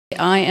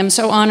I am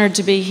so honored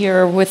to be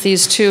here with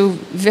these two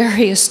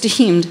very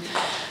esteemed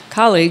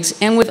colleagues,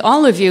 and with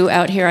all of you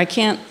out here. I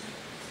can't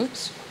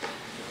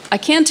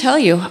tell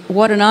you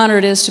what an honor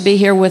it is to be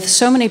here with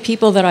so many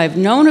people that I've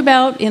known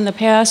about in the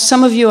past.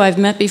 Some of you I've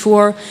met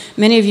before,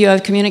 many of you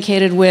I've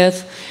communicated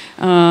with,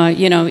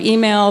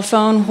 email,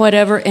 phone,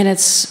 whatever, and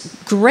it's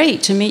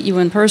great to meet you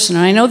in person.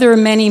 And I know there are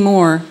many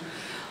more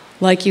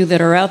like you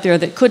that are out there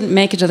that couldn't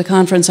make it to the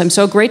conference. I'm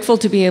so grateful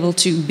to be able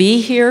to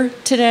be here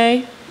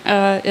today,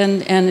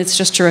 and it's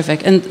just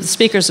terrific. And the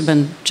speakers have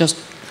been just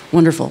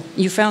wonderful.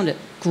 You found it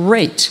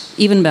great,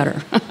 even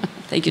better.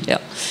 Thank you,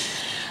 Dale.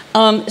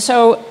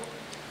 So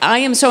I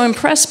am so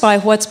impressed by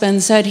what's been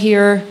said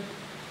here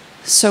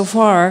so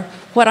far.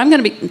 What I'm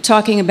going to be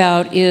talking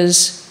about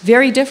is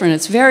very different.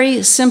 It's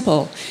very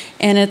simple,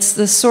 and it's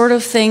the sort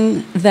of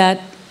thing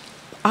that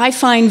I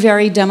find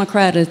very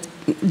democratic.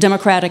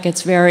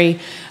 It's very,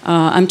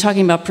 I'm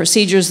talking about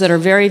procedures that are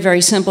very,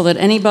 very simple that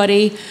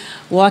anybody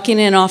walking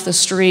in off the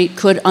street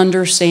could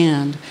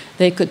understand.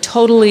 They could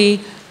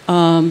totally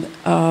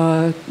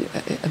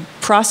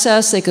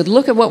process, they could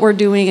look at what we're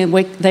doing, and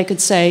they could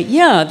say,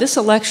 yeah, this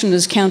election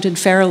is counted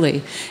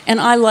fairly.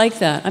 And I like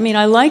that. I mean,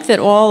 I like that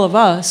all of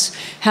us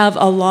have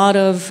a lot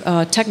of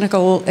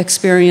technical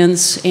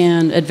experience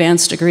and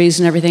advanced degrees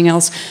and everything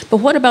else. But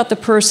what about the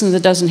person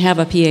that doesn't have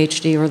a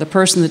PhD, or the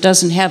person that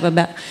doesn't have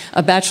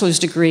a bachelor's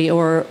degree,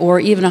 or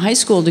even a high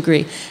school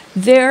degree?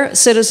 They're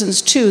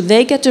citizens too.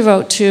 They get to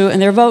vote too,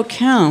 and their vote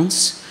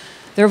counts.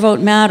 Their vote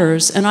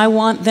matters, and I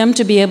want them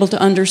to be able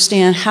to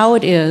understand how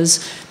it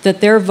is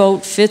that their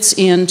vote fits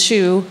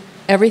into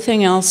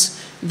everything else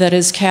that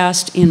is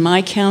cast in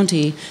my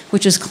county,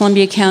 which is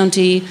Columbia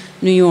County,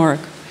 New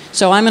York.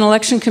 So I'm an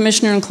election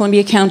commissioner in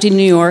Columbia County,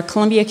 New York.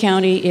 Columbia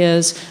County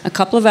is a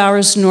couple of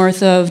hours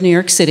north of New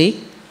York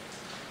City.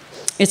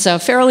 It's a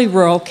fairly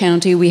rural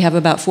county. We have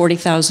about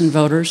 40,000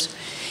 voters.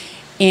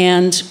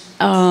 And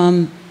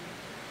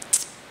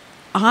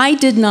I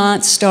did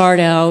not start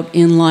out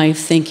in life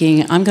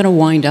thinking I'm going to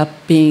wind up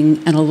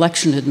being an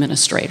election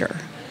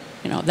administrator.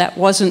 You know, it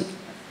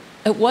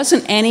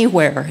wasn't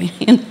anywhere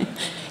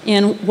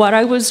in what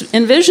I was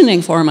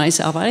envisioning for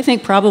myself. I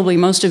think probably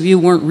most of you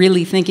weren't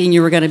really thinking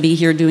you were going to be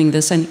here doing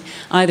this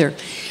either.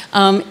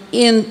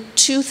 In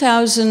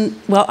 2000,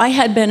 well, I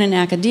had been in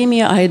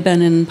academia, I had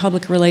been in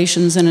public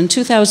relations, and in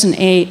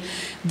 2008,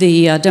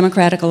 the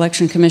Democratic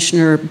Election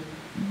Commissioner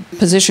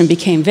position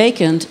became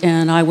vacant,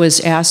 and I was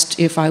asked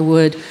if I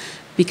would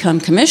become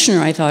commissioner.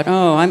 I thought,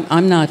 oh,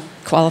 I'm not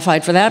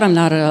qualified for that. I'm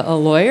not a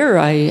lawyer.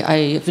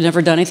 I've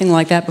never done anything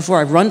like that before.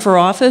 I've run for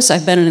office.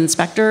 I've been an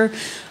inspector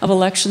of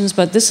elections,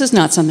 but this is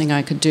not something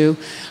I could do.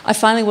 I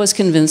finally was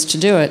convinced to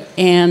do it.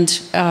 And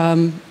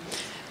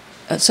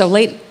so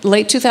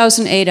late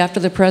 2008, after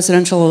the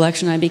presidential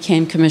election, I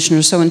became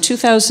commissioner. So in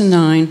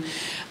 2009,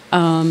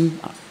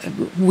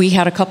 we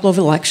had a couple of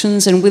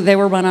elections, and they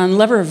were run on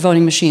lever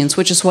voting machines,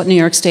 which is what New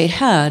York State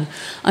had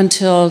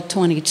until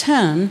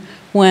 2010,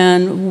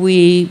 when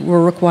we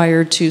were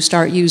required to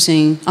start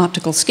using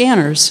optical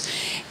scanners.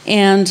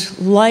 And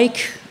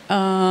like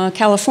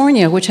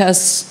California, which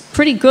has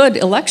pretty good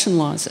election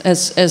laws,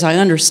 as I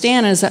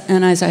understand,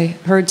 and as I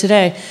heard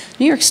today,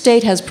 New York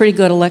State has pretty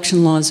good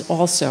election laws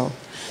also.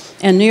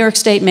 And New York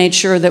State made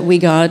sure that we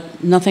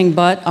got nothing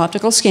but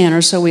optical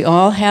scanners, so we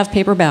all have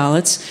paper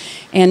ballots.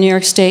 And New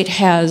York State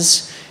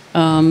has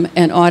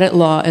an audit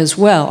law as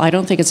well. I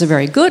don't think it's a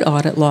very good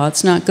audit law.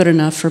 It's not good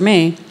enough for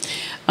me.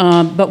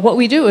 But what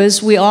we do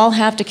is we all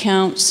have to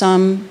count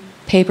some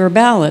paper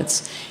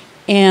ballots.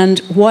 And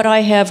what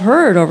I have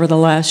heard over the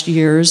last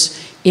years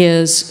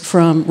is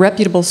from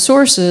reputable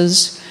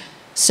sources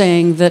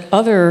saying that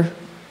other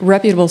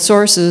reputable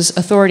sources,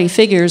 authority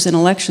figures in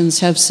elections,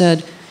 have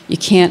said, you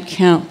can't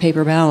count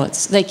paper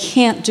ballots. They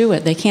can't do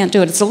it. They can't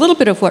do it. It's a little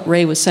bit of what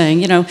Ray was saying.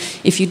 You know,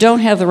 if you don't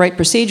have the right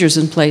procedures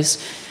in place,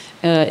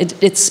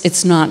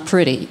 it's not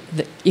pretty.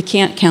 You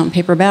can't count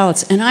paper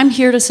ballots. And I'm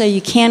here to say you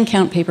can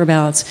count paper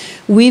ballots.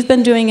 We've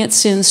been doing it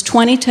since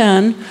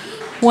 2010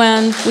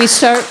 when we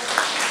started.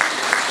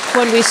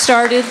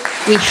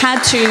 We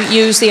had to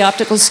use the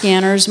optical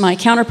scanners. My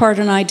counterpart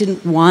and I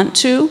didn't want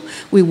to.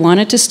 We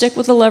wanted to stick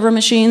with the lever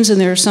machines, and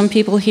there are some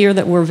people here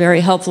that were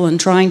very helpful in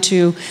trying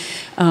to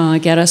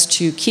get us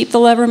to keep the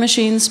lever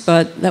machines,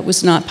 but that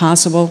was not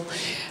possible.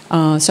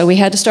 So we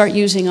had to start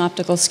using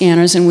optical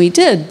scanners, and we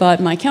did, but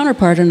my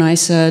counterpart and I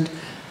said,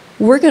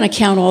 we're going to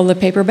count all the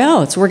paper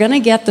ballots. We're going to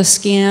get the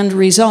scanned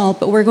result,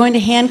 but we're going to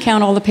hand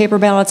count all the paper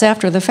ballots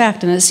after the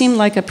fact, and it seemed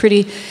like a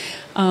pretty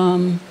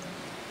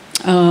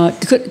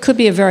could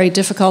be a very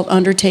difficult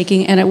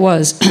undertaking, and it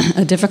was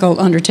a difficult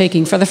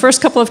undertaking for the first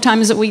couple of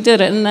times that we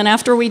did it. And then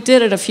after we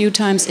did it a few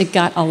times, it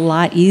got a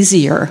lot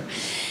easier,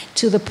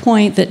 to the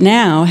point that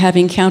now,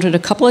 having counted a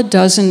couple of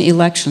dozen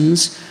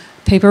elections,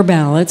 paper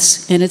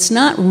ballots, and it's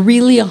not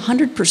really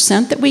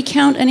 100% that we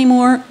count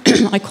anymore.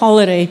 I call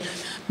it a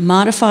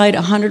modified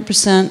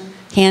 100%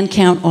 hand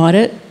count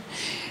audit.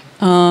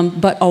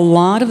 But a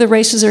lot of the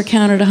races are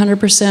counted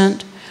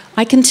 100%.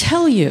 I can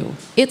tell you,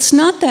 it's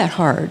not that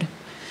hard.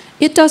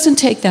 It doesn't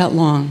take that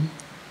long,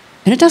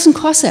 and it doesn't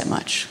cost that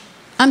much.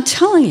 I'm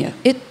telling you,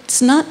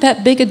 it's not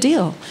that big a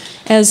deal.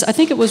 As I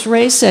think it was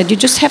Ray said, you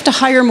just have to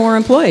hire more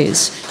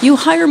employees. You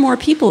hire more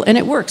people, and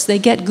it works. They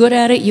get good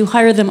at it. You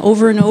hire them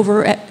over and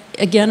over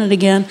again and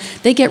again.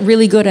 They get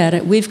really good at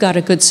it. We've got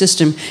a good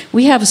system.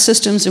 We have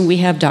systems, and we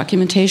have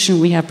documentation.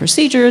 We have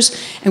procedures,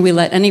 and we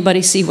let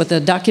anybody see what the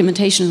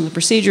documentation and the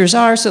procedures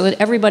are so that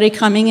everybody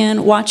coming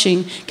in,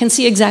 watching, can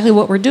see exactly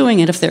what we're doing.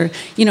 And if they're,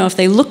 you know, if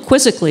they look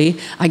quizzically,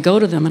 I go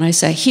to them and I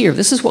say, here,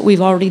 this is what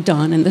we've already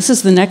done, and this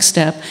is the next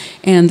step,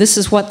 and this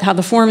is how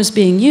the form is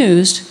being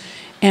used.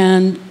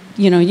 And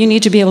you know, you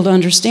need to be able to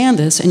understand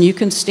this, and you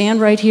can stand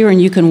right here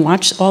and you can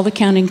watch all the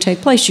counting take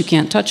place. You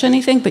can't touch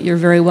anything, but you're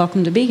very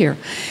welcome to be here.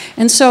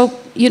 And so,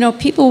 you know,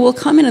 people will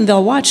come in and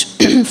they'll watch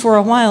for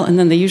a while, and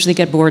then they usually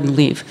get bored and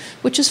leave,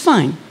 which is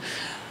fine.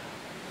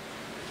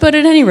 But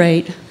at any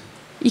rate,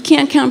 you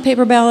can't count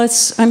paper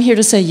ballots. I'm here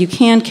to say you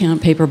can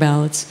count paper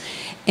ballots.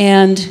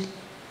 And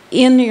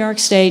in New York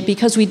State,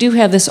 because we do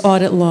have this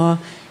audit law,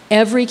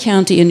 every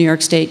county in New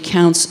York State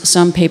counts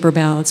some paper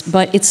ballots,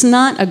 but it's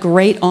not a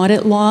great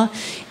audit law.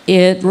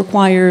 It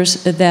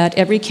requires that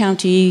every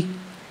county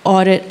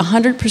audit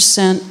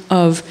 100%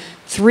 of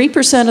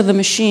 3% of the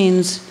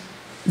machines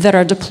that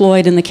are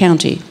deployed in the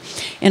county.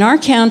 In our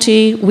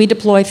county, we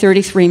deploy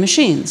 33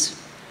 machines.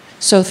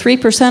 So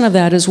 3% of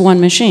that is one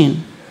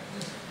machine.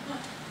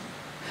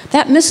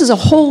 That misses a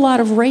whole lot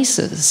of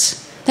races.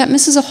 That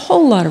misses a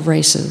whole lot of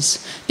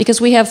races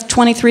because we have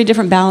 23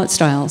 different ballot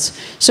styles.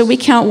 So we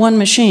count one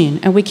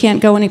machine, and we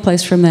can't go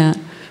anyplace from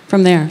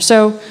there.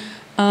 So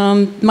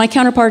my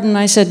counterpart and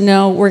I said,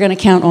 no, we're going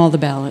to count all the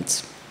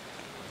ballots.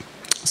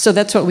 So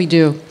that's what we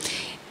do.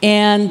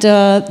 And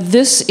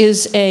this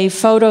is a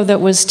photo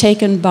that was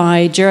taken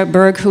by Jarrett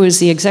Berg, who is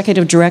the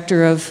executive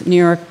director of New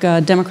York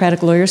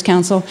Democratic Lawyers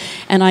Council.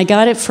 And I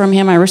got it from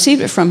him. I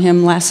received it from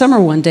him last summer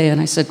one day, and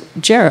I said,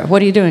 Jarrett,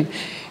 what are you doing?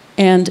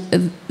 And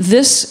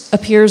this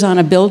appears on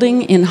a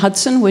building in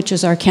Hudson, which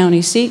is our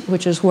county seat,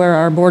 which is where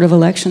our Board of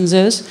Elections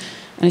is.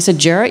 And I said,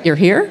 Jarrett, you're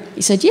here?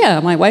 He said, yeah,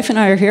 my wife and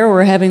I are here.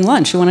 We're having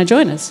lunch. You want to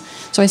join us?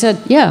 So I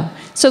said, yeah.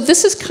 So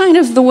this is kind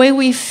of the way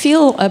we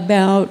feel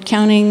about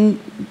counting,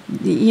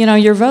 you know,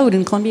 your vote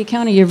in Columbia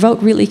County. Your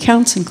vote really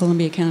counts in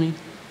Columbia County.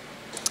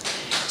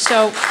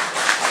 So,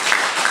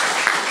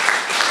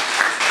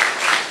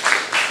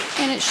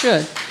 and it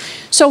should.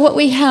 So what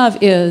we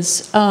have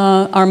is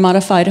our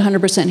modified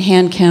 100%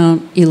 hand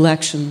count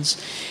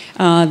elections.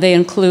 They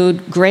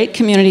include great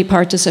community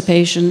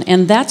participation,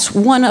 and that's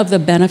one of the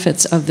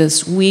benefits of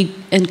this. We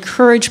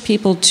encourage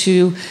people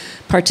to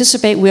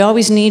participate. We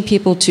always need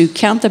people to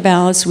count the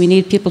ballots. We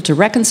need people to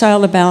reconcile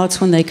the ballots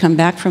when they come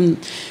back from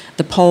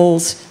the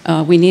polls.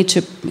 We need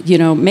to, you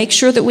know, make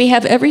sure that we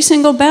have every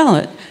single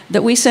ballot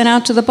that we send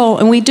out to the poll,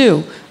 and we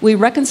do. We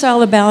reconcile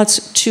the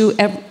ballots to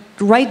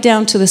right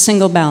down to the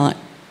single ballot.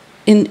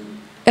 In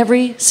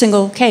every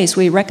single case,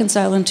 we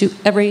reconcile them to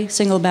every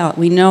single ballot.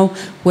 We know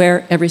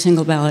where every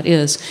single ballot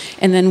is.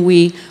 And then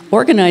we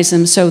organize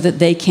them so that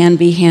they can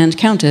be hand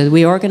counted.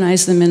 We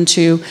organize them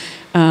into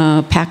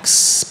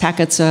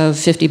packets of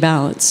 50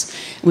 ballots.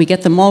 We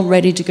get them all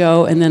ready to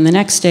go, and then the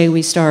next day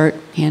we start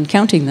hand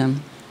counting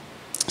them.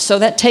 So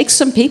that takes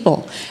some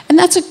people, and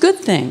that's a good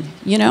thing.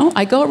 You know,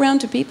 I go around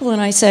to people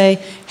and I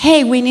say,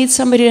 hey, we need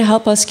somebody to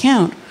help us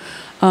count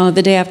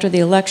the day after the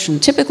election.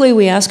 Typically,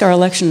 we ask our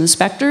election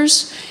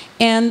inspectors,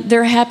 and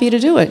they're happy to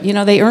do it. You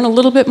know, they earn a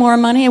little bit more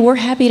money, and we're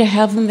happy to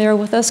have them there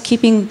with us,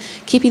 keeping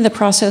the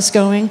process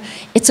going.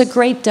 It's a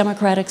great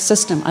democratic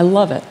system. I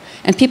love it.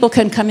 And people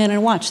can come in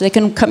and watch. They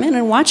can come in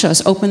and watch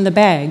us open the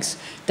bags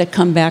that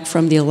come back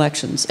from the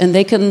elections. And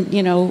they can,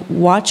 you know,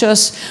 watch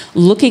us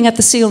looking at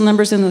the seal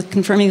numbers and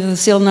confirming that the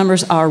seal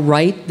numbers are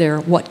right. They're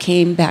what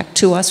came back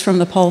to us from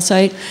the poll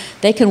site.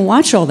 They can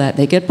watch all that.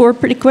 They get bored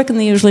pretty quick and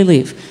they usually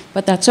leave.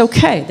 But that's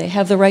okay. They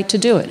have the right to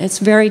do it. It's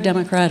very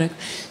democratic.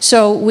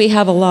 So we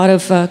have a lot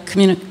of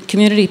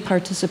community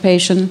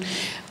participation.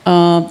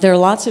 There are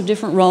lots of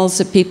different roles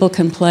that people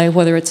can play,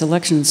 whether it's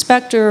election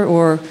inspector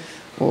or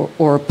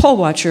poll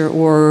watcher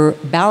or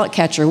ballot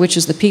catcher, which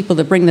is the people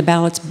that bring the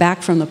ballots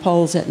back from the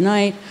polls at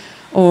night,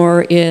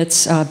 or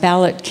it's a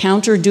ballot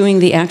counter doing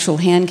the actual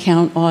hand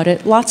count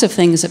audit. Lots of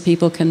things that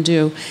people can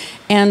do.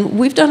 And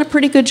we've done a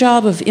pretty good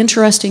job of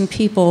interesting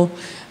people,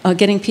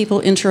 getting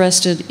people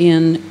interested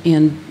in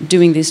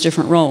doing these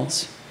different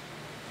roles.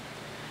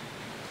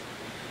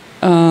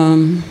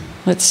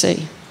 Let's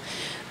see.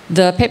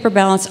 The paper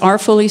ballots are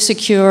fully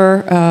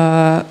secure.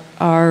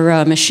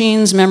 Our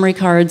machines, memory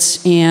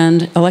cards,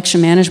 and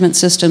election management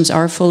systems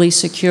are fully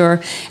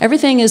secure.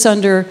 Everything is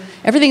done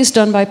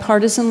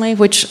bipartisanly,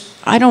 which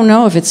I don't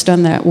know if it's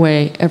done that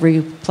way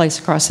every place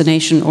across the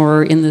nation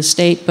or in the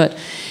state, but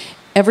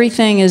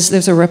everything is,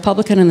 there's a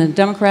Republican and a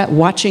Democrat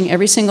watching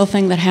every single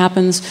thing that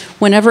happens.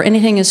 Whenever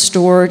anything is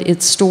stored,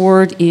 it's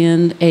stored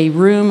in a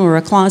room or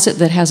a closet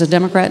that has a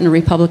Democrat and a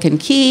Republican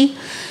key.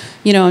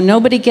 You know,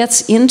 nobody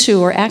gets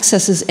into or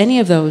accesses any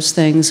of those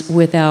things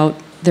without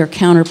their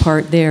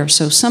counterpart there,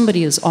 so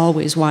somebody is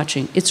always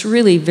watching. It's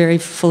really very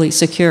fully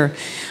secure.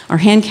 Our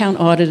hand count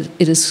audit,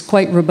 it is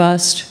quite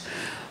robust.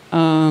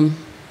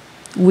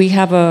 We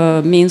have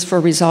a means for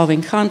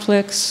resolving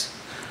conflicts.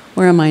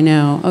 Where am I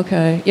now?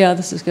 Okay, yeah,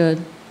 this is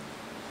good.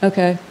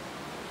 Okay.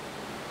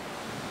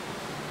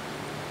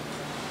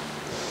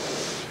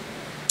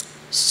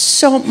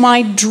 So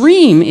my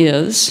dream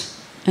is,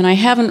 and I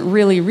haven't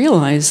really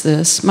realized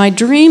this, my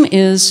dream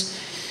is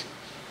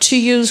to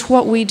use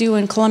what we do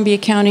in Columbia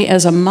County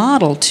as a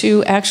model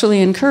to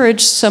actually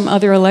encourage some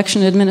other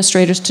election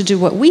administrators to do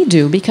what we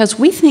do, because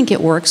we think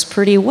it works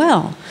pretty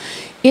well.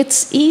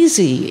 It's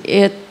easy.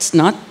 It's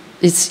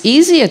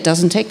easy, it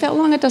doesn't take that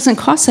long, it doesn't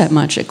cost that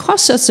much. It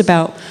costs us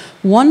about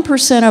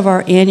 1% of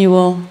our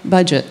annual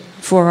budget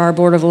for our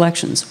Board of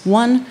Elections.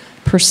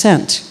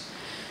 1%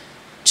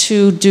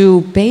 to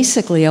do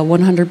basically a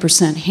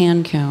 100%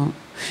 hand count.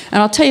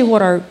 And I'll tell you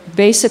what our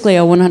basically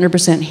a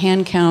 100%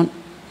 hand count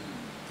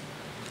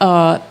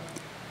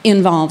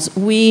involves.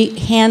 We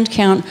hand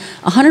count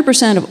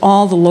 100% of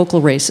all the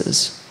local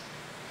races.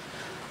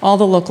 All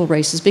the local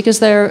races, because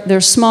they're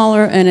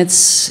smaller, and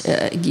it's,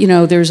 you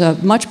know, there's a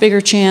much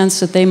bigger chance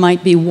that they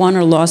might be won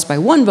or lost by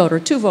 1 vote or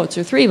 2 votes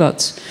or 3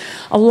 votes.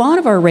 A lot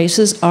of our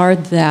races are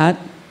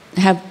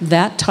have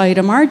that tight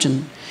a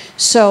margin.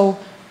 So,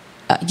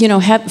 you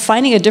know,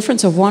 finding a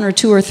difference of 1 or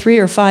 2 or 3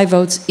 or 5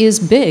 votes is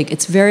big.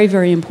 It's very,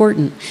 very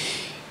important.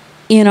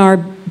 In our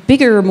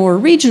bigger, more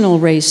regional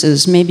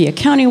races, maybe a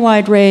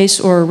countywide race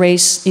or a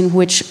race in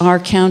which our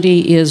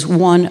county is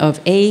one of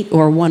 8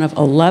 or one of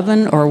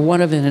 11 or one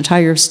of an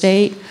entire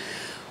state,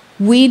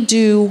 we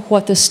do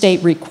what the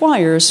state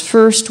requires.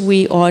 First,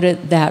 we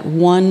audit that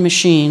one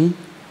machine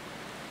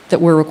that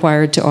we're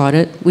required to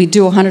audit. We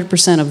do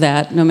 100% of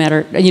that, no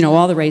matter, you know,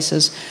 all the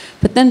races.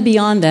 But then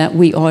beyond that,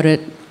 we audit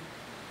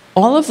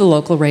all of the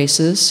local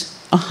races,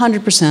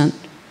 100%.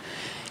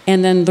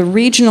 And then the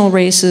regional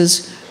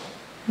races,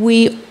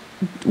 we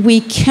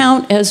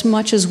count as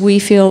much as we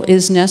feel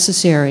is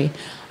necessary.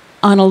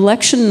 On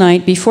election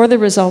night, before the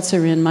results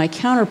are in, my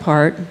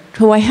counterpart,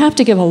 who I have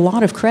to give a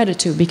lot of credit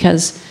to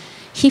because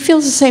he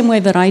feels the same way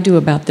that I do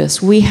about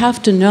this. We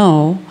have to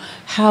know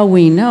how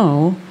we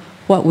know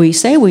what we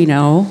say we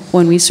know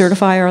when we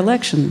certify our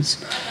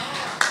elections.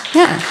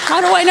 Yeah,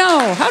 how do I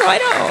know? How do I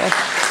know?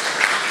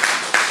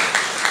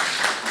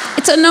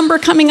 It's a number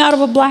coming out of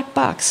a black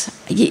box.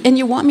 And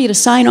you want me to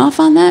sign off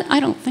on that? I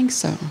don't think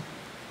so.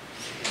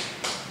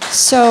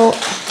 So,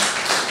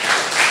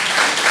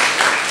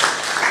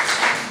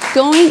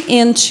 going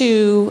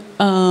into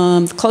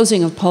the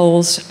closing of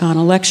polls on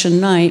election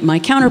night, my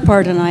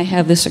counterpart and I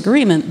have this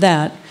agreement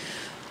that,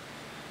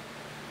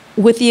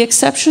 with the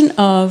exception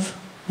of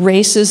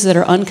races that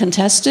are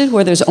uncontested,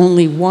 where there's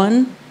only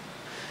one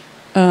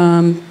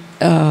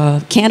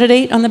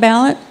candidate on the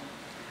ballot,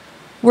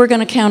 we're going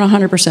to count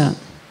 100%.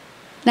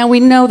 Now, we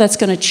know that's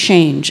going to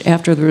change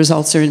after the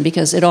results are in,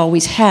 because it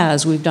always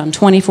has. We've done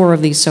 24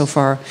 of these so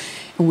far.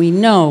 And we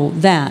know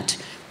that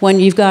when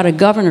you've got a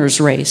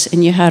governor's race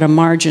and you had a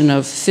margin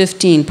of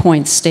 15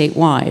 points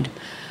statewide,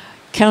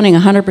 counting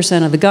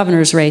 100% of the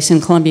governor's race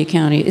in Columbia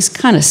County is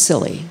kind of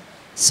silly.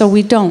 So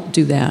we don't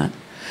do that.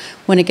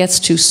 When it gets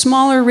to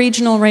smaller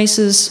regional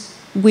races,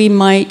 we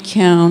might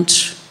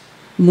count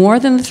more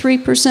than the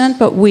 3%,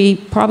 but we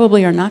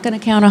probably are not going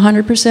to count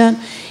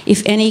 100%.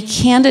 If any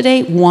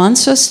candidate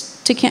wants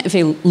us to count, if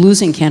a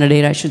losing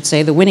candidate, I should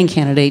say, the winning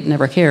candidate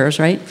never cares,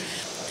 right?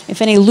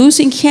 If any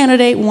losing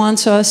candidate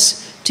wants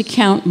us to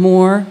count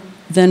more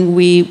than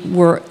we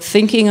were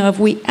thinking of,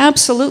 we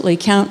absolutely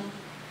count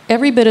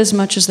every bit as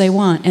much as they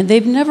want. And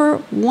they've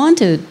never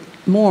wanted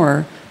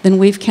more than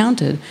we've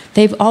counted.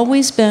 They've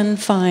always been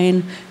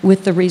fine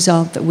with the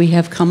result that we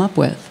have come up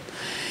with.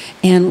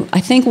 And I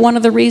think one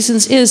of the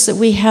reasons is that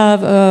we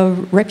have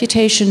a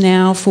reputation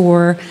now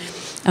for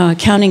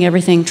counting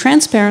everything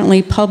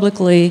transparently,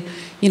 publicly,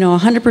 you know,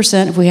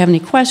 100%. If we have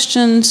any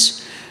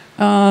questions,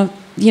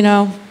 you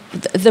know,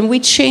 then we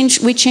change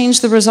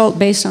the result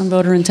based on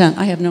voter intent.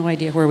 I have no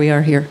idea where we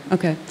are here.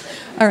 Okay.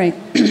 All right.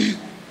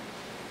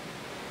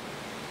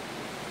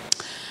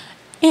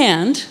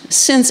 And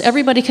since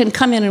everybody can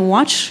come in and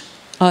watch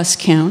us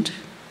count,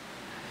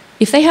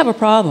 if they have a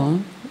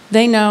problem,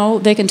 they know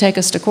they can take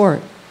us to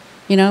court.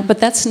 You know, but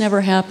that's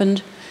never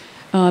happened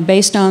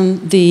based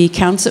on the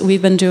counts that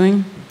we've been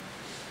doing.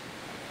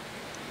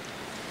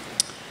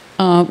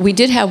 We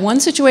did have one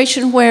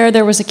situation where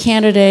there was a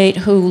candidate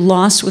who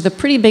lost with a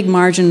pretty big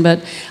margin, but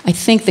I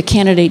think the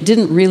candidate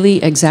didn't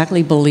really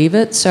exactly believe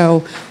it. So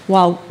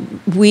while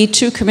we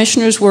 2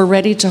 commissioners were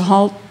ready to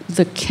halt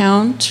the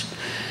count,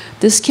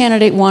 this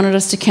candidate wanted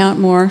us to count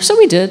more, so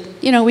we did.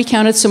 You know, we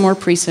counted some more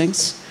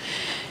precincts.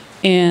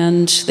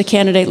 And the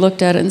candidate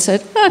looked at it and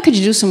said, oh, could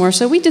you do some more?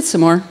 So we did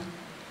some more.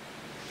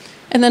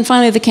 And then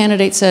finally the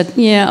candidate said,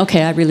 yeah,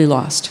 okay, I really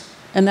lost.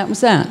 And that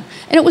was that.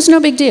 And it was no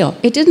big deal.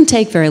 It didn't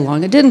take very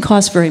long. It didn't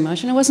cost very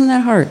much, and it wasn't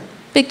that hard.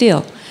 Big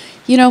deal.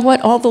 You know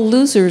what? All the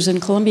losers in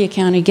Columbia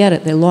County get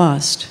it. They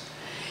lost.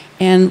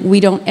 And we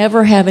don't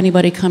ever have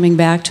anybody coming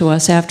back to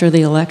us after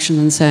the election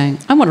and saying,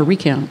 I want a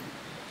recount.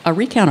 A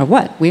recount of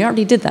what? We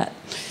already did that.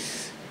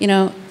 You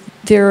know,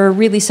 they're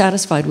really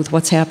satisfied with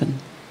what's happened.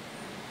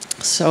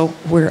 So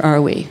where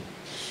are we?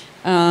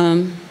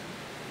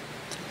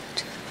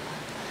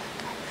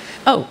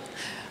 Oh,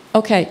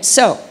 okay.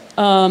 So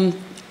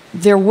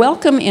they're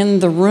welcome in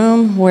the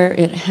room where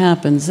it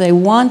happens. They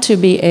want to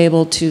be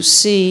able to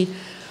see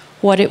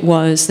what it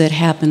was that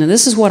happened. And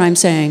this is what I'm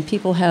saying.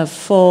 People have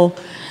full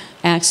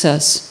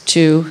access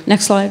to,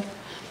 next slide.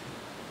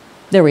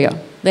 There we go.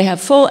 They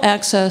have full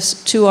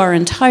access to our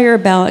entire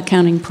ballot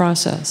counting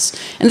process.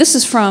 And this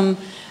is from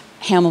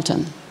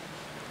Hamilton.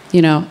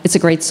 You know, it's a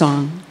great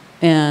song.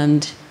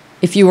 And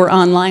if you were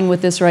online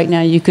with this right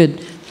now, you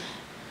could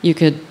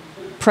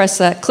press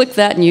that, click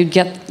that, and you'd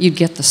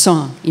get the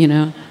song, you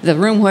know. The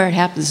room where it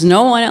happens.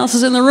 No one else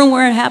is in the room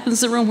where it happens,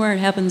 the room where it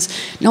happens.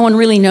 No one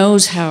really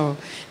knows how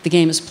the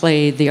game is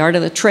played, the art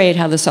of the trade,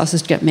 how the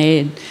sausage get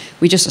made.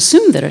 We just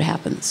assume that it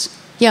happens.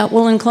 Yeah,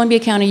 well, in Columbia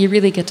County, you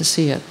really get to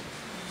see it.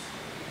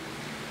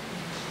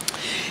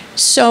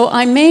 So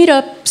I made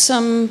up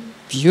some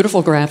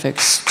beautiful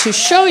graphics to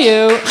show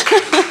you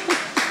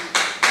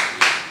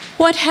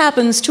what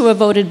happens to a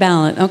voted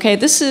ballot. Okay,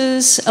 this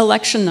is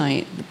election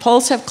night. The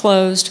polls have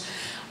closed.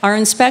 Our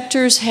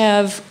inspectors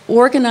have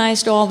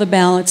organized all the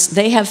ballots.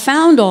 They have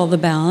found all the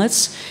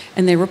ballots,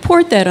 and they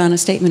report that on a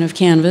statement of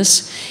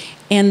canvass.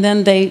 And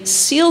then they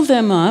seal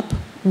them up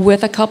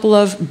with a couple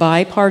of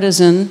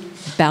bipartisan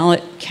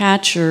ballot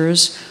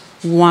catchers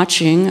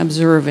watching,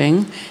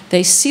 observing.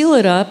 They seal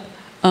it up,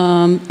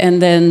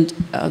 and then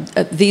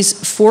these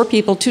 4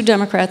 people, 2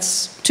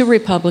 Democrats, 2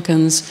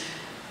 Republicans,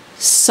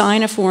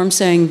 sign a form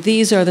saying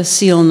these are the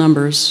seal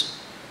numbers.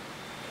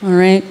 All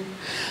right?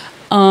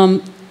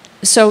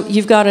 So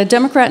you've got a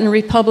Democrat and a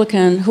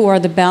Republican who are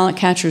the ballot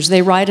catchers.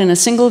 They ride in a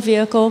single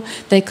vehicle.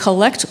 They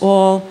collect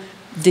all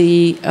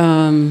the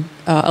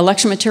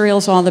election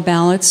materials, all the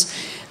ballots.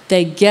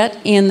 They get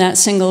in that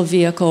single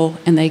vehicle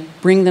and they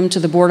bring them to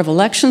the Board of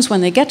Elections. When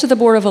they get to the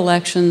Board of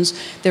Elections,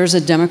 there's a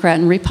Democrat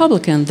and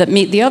Republican that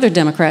meet the other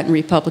Democrat and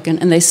Republican,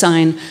 and they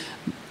sign,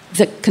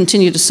 that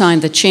continue to sign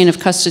the chain of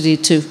custody,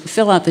 to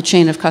fill out the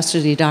chain of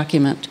custody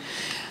document.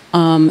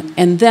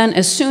 And then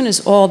as soon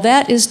as all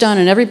that is done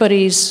and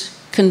everybody's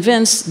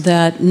convinced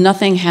that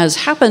nothing has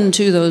happened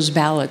to those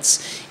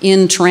ballots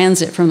in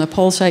transit from the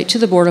poll site to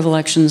the Board of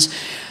Elections,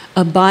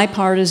 a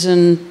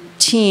bipartisan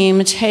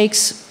team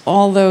takes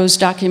all those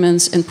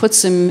documents and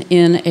puts them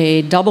in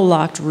a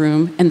double-locked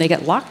room, and they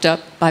get locked up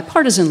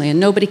bipartisanly, and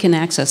nobody can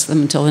access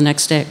them until the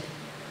next day.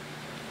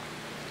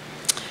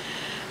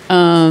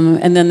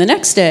 And then the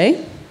next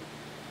day,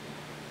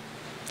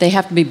 they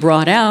have to be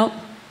brought out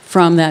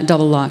from that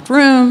double-locked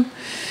room,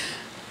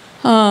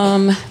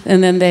 and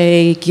then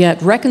they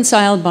get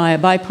reconciled by a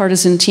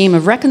bipartisan team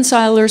of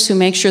reconcilers who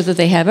make sure that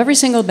they have every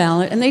single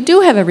ballot, and they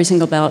do have every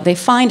single ballot. They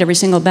find every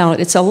single ballot.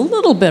 It's a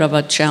little bit of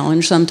a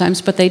challenge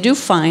sometimes, but they do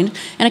find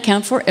and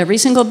account for every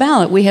single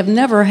ballot. We have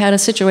never had a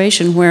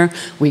situation where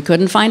we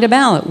couldn't find a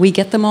ballot. We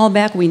get them all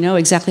back. We know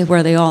exactly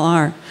where they all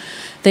are.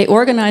 They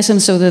organize them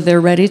so that they're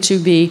ready to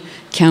be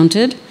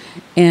counted,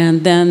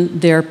 and then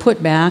they're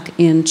put back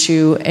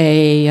into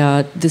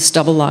this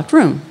double-locked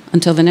room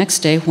until the next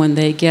day when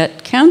they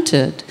get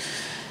counted.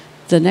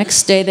 The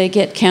next day they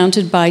get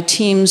counted by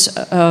teams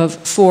of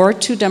 4,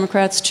 2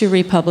 Democrats, 2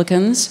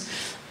 Republicans,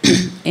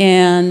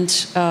 and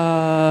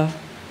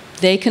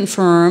they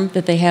confirm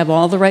that they have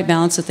all the right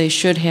ballots that they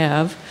should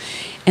have.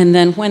 And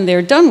then when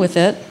they're done with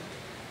it,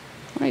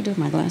 what do I do with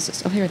my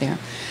glasses? Oh, here they are.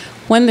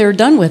 When they're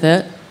done with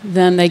it,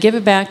 then they give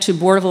it back to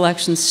Board of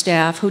Elections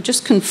staff who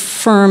just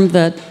confirm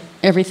that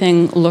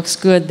everything looks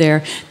good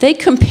there. They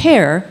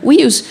compare,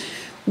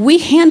 we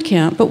hand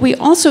count, but we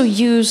also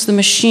use the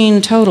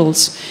machine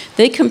totals.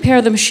 They compare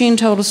the machine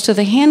totals to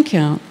the hand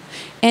count,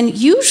 and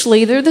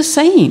usually they're the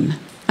same.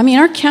 I mean,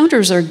 our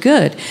counters are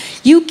good.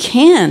 You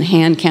can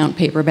hand count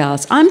paper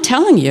ballots. I'm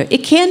telling you,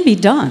 it can be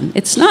done.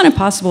 It's not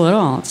impossible at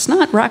all. It's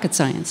not rocket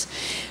science.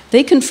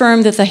 They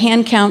confirm that the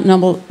hand count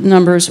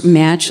numbers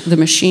match the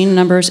machine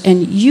numbers,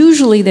 and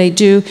usually they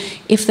do.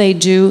 If they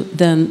do,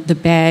 then the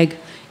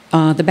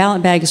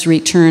ballot bag is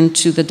returned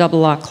to the double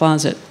lock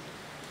closet.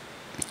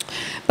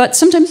 But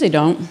sometimes they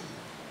don't.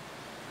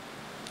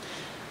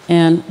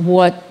 And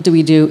what do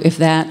we do if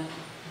that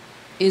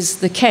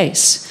is the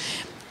case?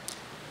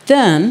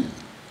 Then,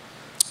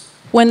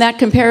 when that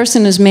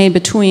comparison is made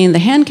between the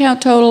hand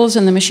count totals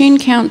and the machine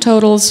count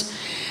totals,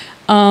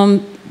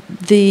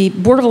 the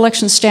Board of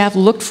Elections staff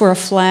looked for a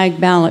flag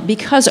ballot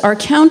because our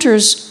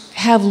counters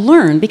have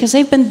learned, because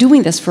they've been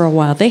doing this for a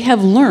while, they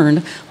have learned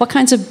what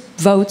kinds of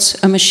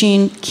votes a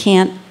machine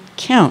can't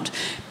count.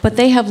 But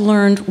they have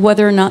learned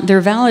whether or not they're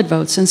valid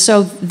votes. And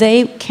so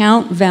they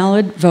count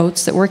valid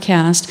votes that were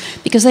cast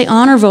because they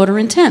honor voter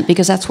intent,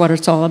 because that's what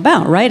it's all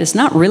about, right? It's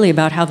not really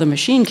about how the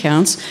machine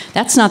counts.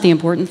 That's not the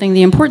important thing.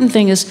 The important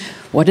thing is,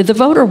 what did the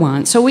voter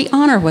want? So we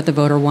honor what the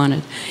voter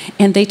wanted.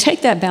 And they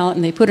take that ballot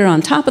and they put it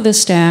on top of the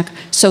stack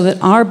so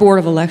that our Board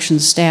of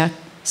Elections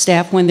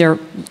staff, when they're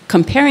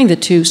comparing the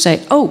two,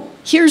 say, oh,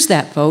 here's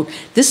that vote.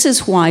 This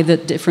is why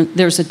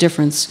there's a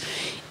difference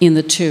in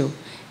the two.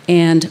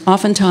 And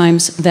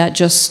oftentimes that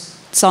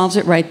just solves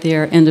it right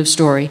there, end of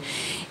story.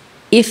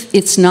 If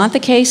it's not the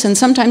case, and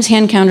sometimes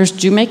hand counters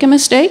do make a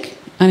mistake,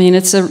 I mean,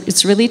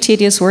 it's really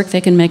tedious work, they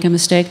can make a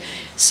mistake.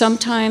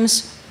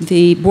 Sometimes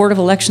the Board of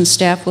Election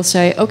staff will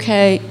say,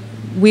 okay,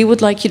 we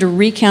would like you to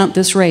recount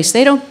this race.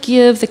 They don't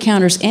give the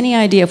counters any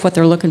idea of what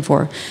they're looking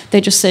for. They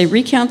just say,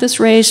 recount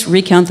this race,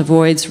 recount the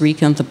voids,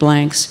 recount the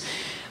blanks,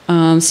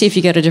 see if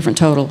you get a different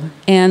total.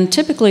 And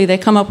typically they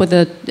come up with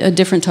a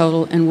different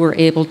total, and we're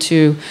able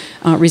to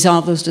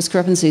resolve those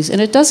discrepancies.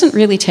 And it doesn't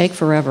really take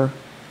forever.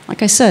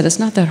 Like I said, it's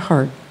not that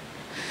hard.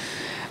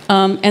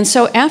 And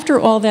so after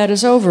all that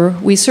is over,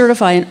 we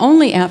certify, and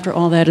only after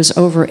all that is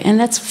over, and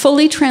that's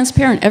fully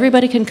transparent.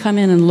 Everybody can come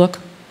in and look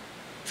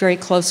very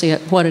closely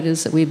at what it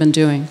is that we've been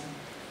doing.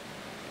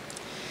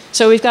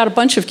 So we've got a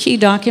bunch of key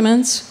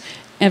documents.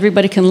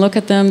 Everybody can look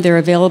at them. They're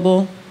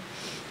available,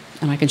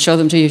 and I can show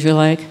them to you if you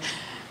like.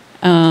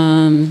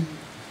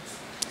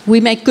 We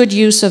make good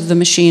use of the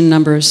machine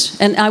numbers.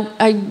 And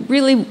I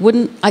really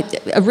wouldn't,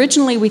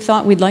 originally we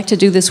thought we'd like to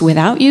do this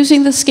without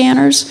using the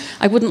scanners.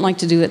 I wouldn't like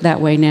to do it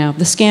that way now.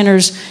 The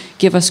scanners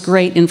give us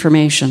great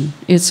information.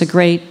 It's a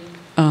great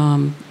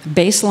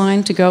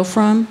baseline to go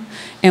from.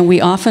 And we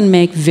often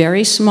make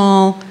very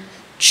small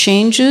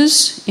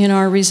changes in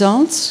our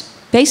results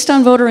based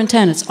on voter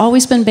intent. It's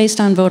always been based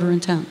on voter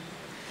intent.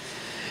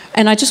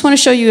 And I just want to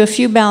show you a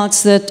few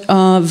ballots that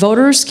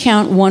voters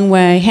count one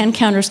way, hand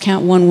counters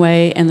count one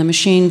way, and the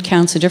machine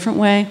counts a different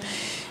way.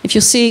 If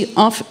you'll see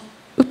off,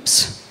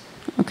 oops,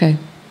 okay.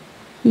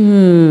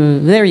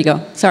 There you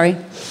go, sorry.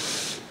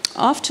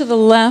 Off to the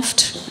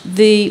left,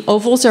 the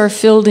ovals are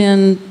filled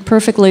in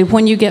perfectly.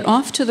 When you get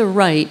off to the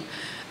right,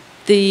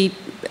 the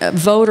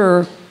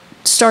voter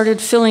started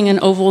filling in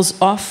ovals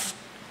off,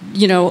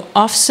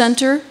 off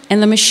center,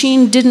 and the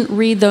machine didn't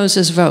read those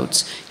as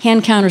votes.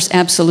 Hand counters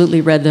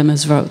absolutely read them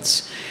as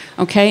votes.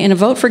 Okay, in a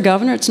vote for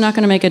governor, it's not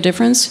going to make a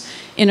difference.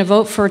 In a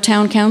vote for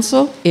town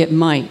council, it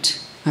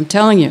might. I'm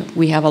telling you,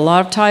 we have a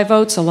lot of tie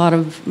votes, a lot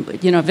of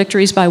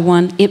victories by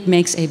one. It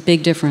makes a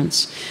big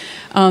difference.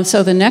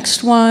 So the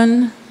next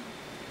one.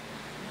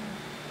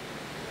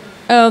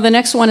 Oh, the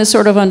next one is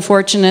sort of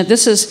unfortunate.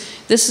 This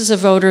is a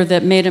voter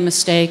that made a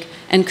mistake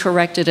and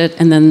corrected it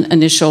and then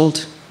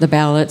initialed the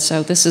ballot.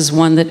 So this is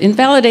one that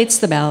invalidates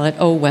the ballot.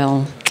 Oh,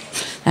 well,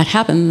 that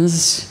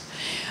happens.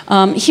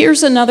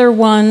 Here's another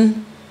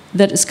one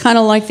that is kind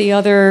of like the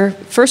other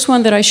first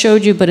one that I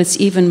showed you, but it's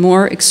even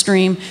more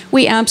extreme.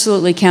 We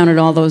absolutely counted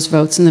all those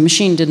votes, and the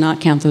machine did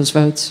not count those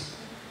votes.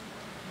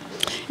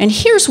 And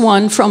here's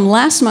one from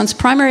last month's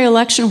primary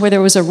election where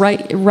there was a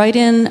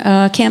write-in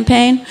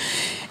campaign.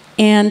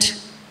 And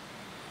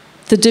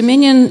the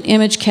Dominion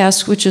image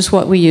cast, which is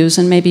what we use,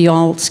 and maybe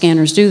all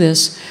scanners do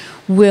this,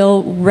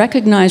 will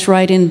recognize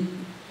write-in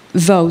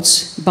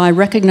votes by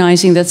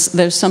recognizing that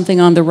there's something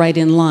on the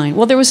write-in line.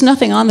 Well, there was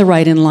nothing on the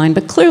write-in line,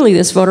 but clearly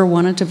this voter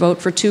wanted to vote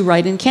for 2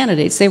 write-in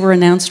candidates. They were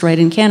announced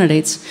write-in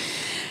candidates.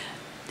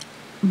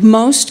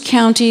 Most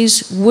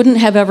counties wouldn't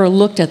have ever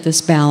looked at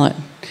this ballot,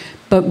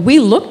 but we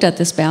looked at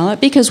this ballot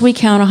because we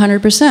count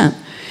 100%.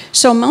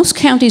 So most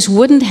counties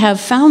wouldn't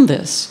have found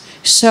this.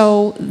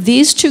 So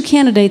these 2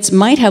 candidates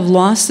might have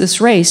lost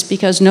this race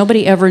because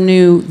nobody ever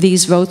knew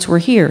these votes were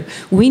here.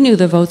 We knew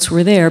the votes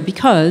were there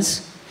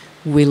because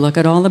we look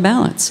at all the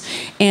ballots.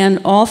 And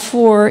all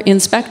 4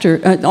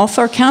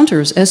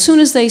 counters, as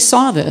soon as they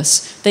saw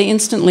this, they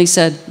instantly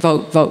said,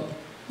 vote, vote.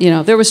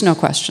 There was no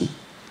question.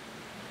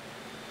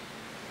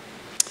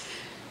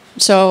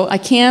 So I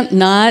can't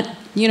not,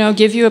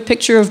 give you a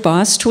picture of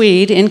Boss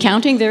Tweed. In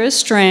counting, there is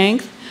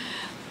strength.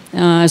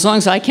 As long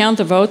as I count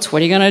the votes,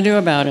 what are you going to do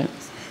about it?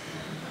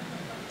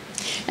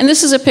 And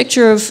this is a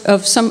picture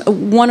of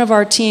one of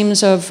our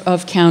teams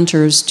of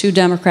counters, 2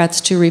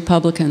 Democrats, 2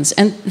 Republicans.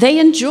 And they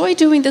enjoy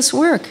doing this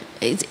work.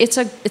 It's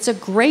a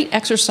great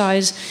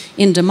exercise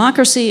in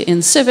democracy,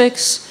 in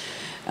civics,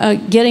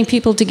 getting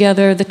people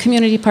together. The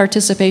community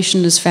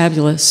participation is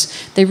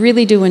fabulous. They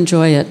really do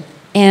enjoy it.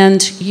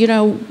 And,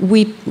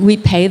 we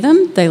pay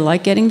them. They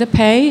like getting the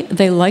pay.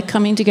 They like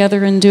coming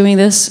together and doing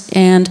this.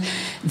 And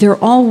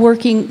they're all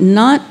working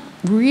not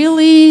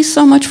really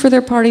so much for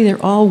their party.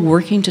 They're all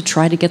working to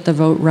try to get the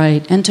vote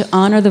right and to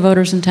honor the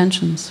voters'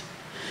 intentions.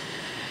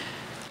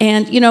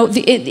 And,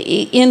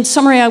 in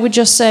summary, I would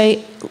just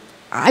say,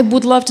 I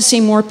would love to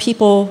see more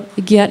people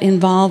get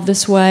involved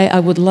this way. I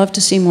would love to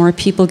see more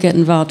people get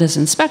involved as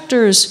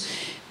inspectors,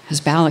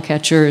 as ballot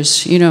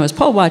catchers, as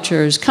poll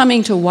watchers,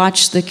 coming to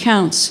watch the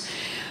counts.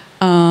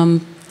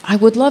 I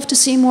would love to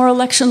see more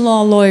election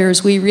law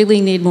lawyers. We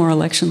really need more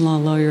election law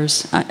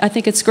lawyers. I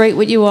think it's great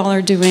what you all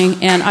are doing,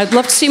 and I'd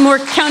love to see more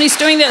counties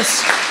doing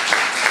this.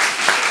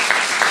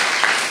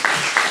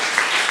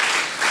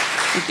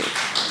 Thank you.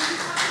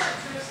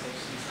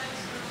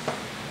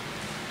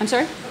 I'm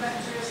sorry?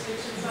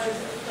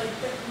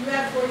 You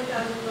have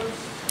 40,000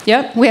 votes.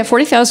 Yep, we have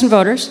 40,000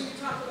 voters. We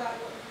talked about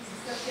some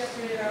stuff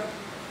yesterday about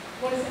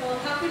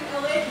how can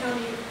LA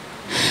County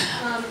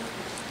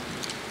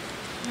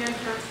hand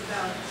count the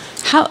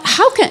ballots?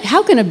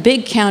 How can a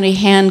big county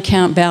hand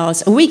count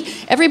ballots?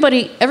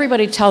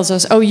 Everybody tells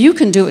us, oh, you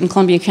can do it in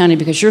Columbia County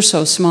because you're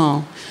so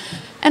small.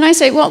 And I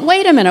say, well,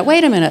 wait a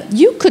minute.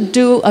 You could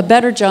do a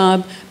better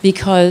job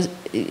because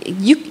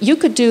you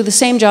could do the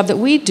same job that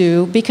we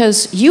do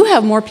because you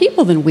have more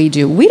people than we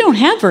do. We don't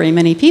have very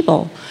many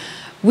people.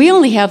 We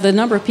only have the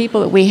number of people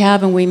that we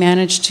have, and we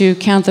manage to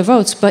count the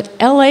votes. But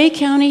LA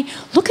County,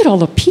 look at all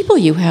the people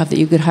you have that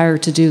you could hire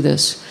to do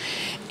this.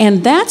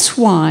 And that's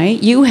why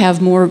you have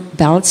more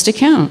ballots to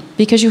count,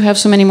 because you have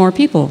so many more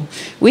people.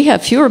 We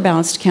have fewer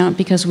ballots to count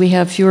because we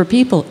have fewer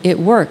people. It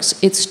works.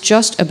 It's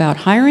just about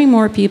hiring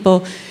more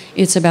people.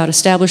 It's about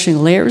establishing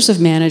layers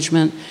of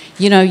management.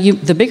 You know,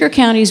 the bigger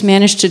counties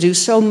manage to do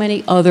so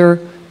many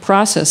other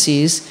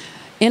processes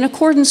in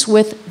accordance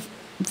with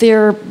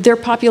their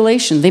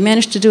population. They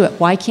manage to do it.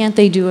 Why can't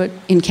they do it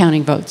in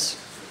counting votes?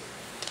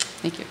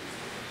 Thank you.